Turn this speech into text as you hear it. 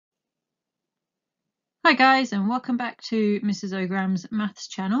Hi guys, and welcome back to Mrs. Ogram's Maths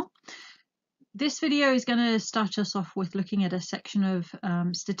channel. This video is going to start us off with looking at a section of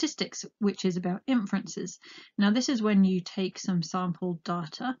statistics, which is about inferences. Now this is when you take some sample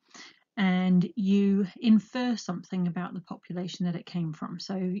data and you infer something about the population that it came from.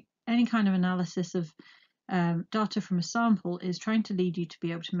 So any kind of analysis of data from a sample is trying to lead you to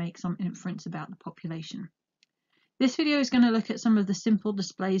be able to make some inference about the population. This video is going to look at some of the simple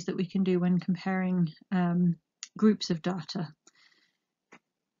displays that we can do when comparing groups of data.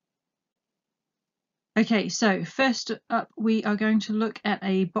 Okay, so first up we are going to look at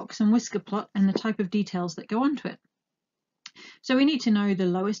a box and whisker plot and the type of details that go onto it. So we need to know the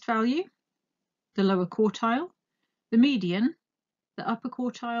lowest value, the lower quartile, the median, the upper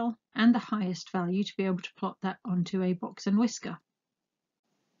quartile, and the highest value to be able to plot that onto a box and whisker.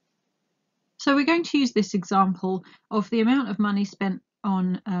 So we're going to use this example of the amount of money spent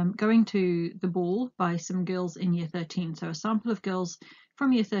on going to the ball by some girls in year 13. So a sample of girls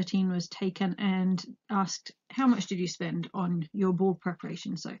from year 13 was taken and asked, how much did you spend on your ball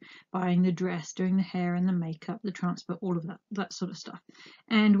preparation? So buying the dress, doing the hair and the makeup, the transport, all of that sort of stuff.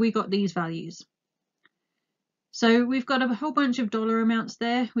 And we got these values. So we've got a whole bunch of dollar amounts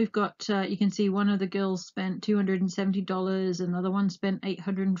there. We've got, you can see one of the girls spent $270, another one spent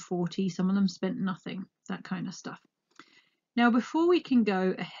 $840, some of them spent nothing, that kind of stuff. Now, before we can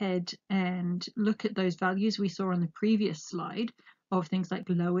go ahead and look at those values we saw on the previous slide of things like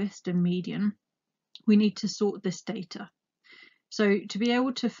lowest and median, we need to sort this data. So to be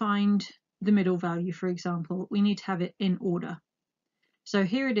able to find the middle value, for example, we need to have it in order. So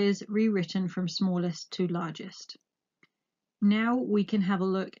here it is rewritten from smallest to largest. Now we can have a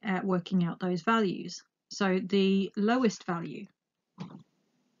look at working out those values. So the lowest value,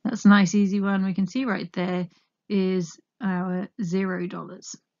 that's a nice easy one, we can see right there, is our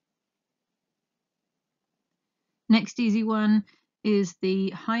 $0. Next easy one is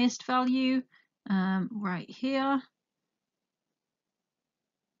the highest value right here.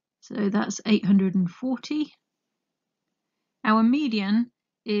 So that's 840. Our median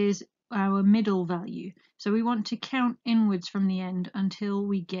is our middle value. So we want to count inwards from the end until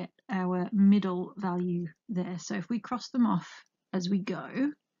we get our middle value there. So if we cross them off as we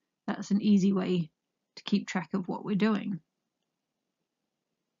go, that's an easy way to keep track of what we're doing.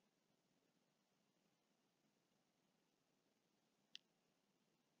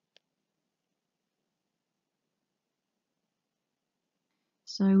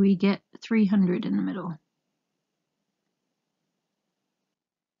 So we get 300 in the middle.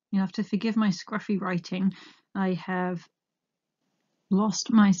 You'll have to forgive my scruffy writing. I have lost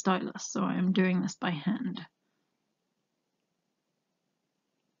my stylus, so I am doing this by hand.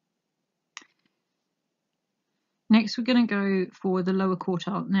 Next, we're going to go for the lower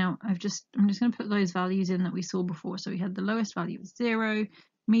quartile. Now, I'm just going to put those values in that we saw before. So we had the lowest value was 0,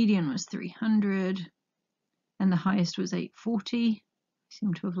 median was 300, and the highest was 840. I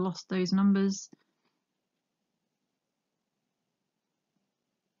seem to have lost those numbers.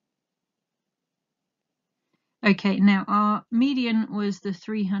 Okay, now our median was the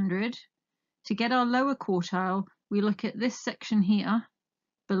 300. To get our lower quartile, we look at this section here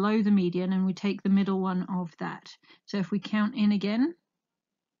below the median and we take the middle one of that. So if we count in again,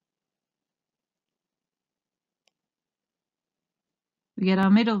 we get our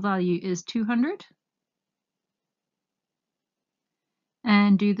middle value is 200.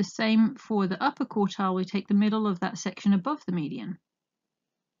 And do the same for the upper quartile, we take the middle of that section above the median.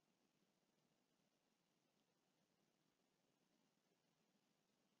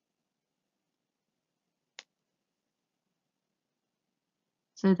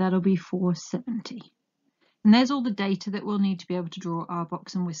 So that'll be 470. And there's all the data that we'll need to be able to draw our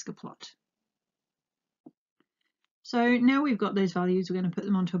box and whisker plot. So now we've got those values, we're going to put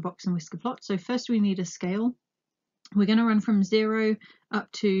them onto a box and whisker plot. So first we need a scale. We're going to run from 0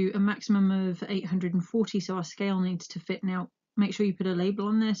 up to a maximum of 840, so our scale needs to fit. Now make sure you put a label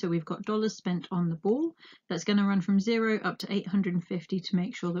on there, so we've got dollars spent on the ball. That's going to run from 0 up to 850 to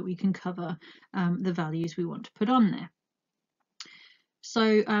make sure that we can cover the values we want to put on there.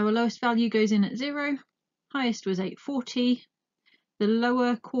 So our lowest value goes in at 0, highest was 840. The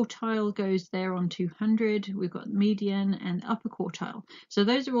lower quartile goes there on 200. We've got median and upper quartile. So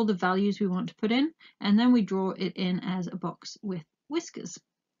those are all the values we want to put in, and then we draw it in as a box with whiskers,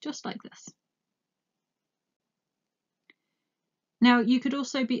 just like this. Now you could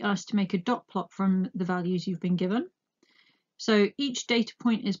also be asked to make a dot plot from the values you've been given. So each data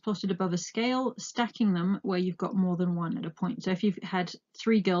point is plotted above a scale, stacking them where you've got more than one at a point. So if you've had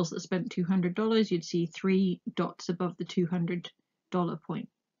 3 girls that spent $200, you'd see 3 dots above the $200 point.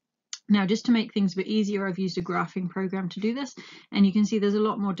 Now, just to make things a bit easier, I've used a graphing program to do this, and you can see there's a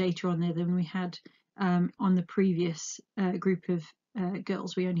lot more data on there than we had on the previous group of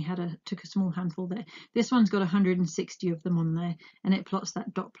girls. We only took a small handful there. This one's got 160 of them on there, and it plots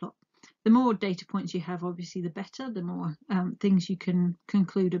that dot plot. The more data points you have, obviously, the better, the more things you can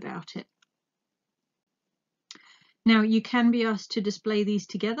conclude about it. Now, you can be asked to display these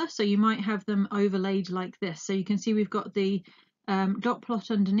together, so you might have them overlaid like this. So you can see we've got the dot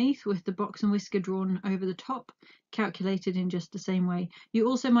plot underneath with the box and whisker drawn over the top, calculated in just the same way. You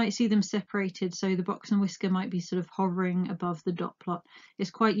also might see them separated, so the box and whisker might be sort of hovering above the dot plot.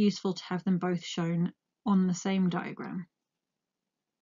 It's quite useful to have them both shown on the same diagram.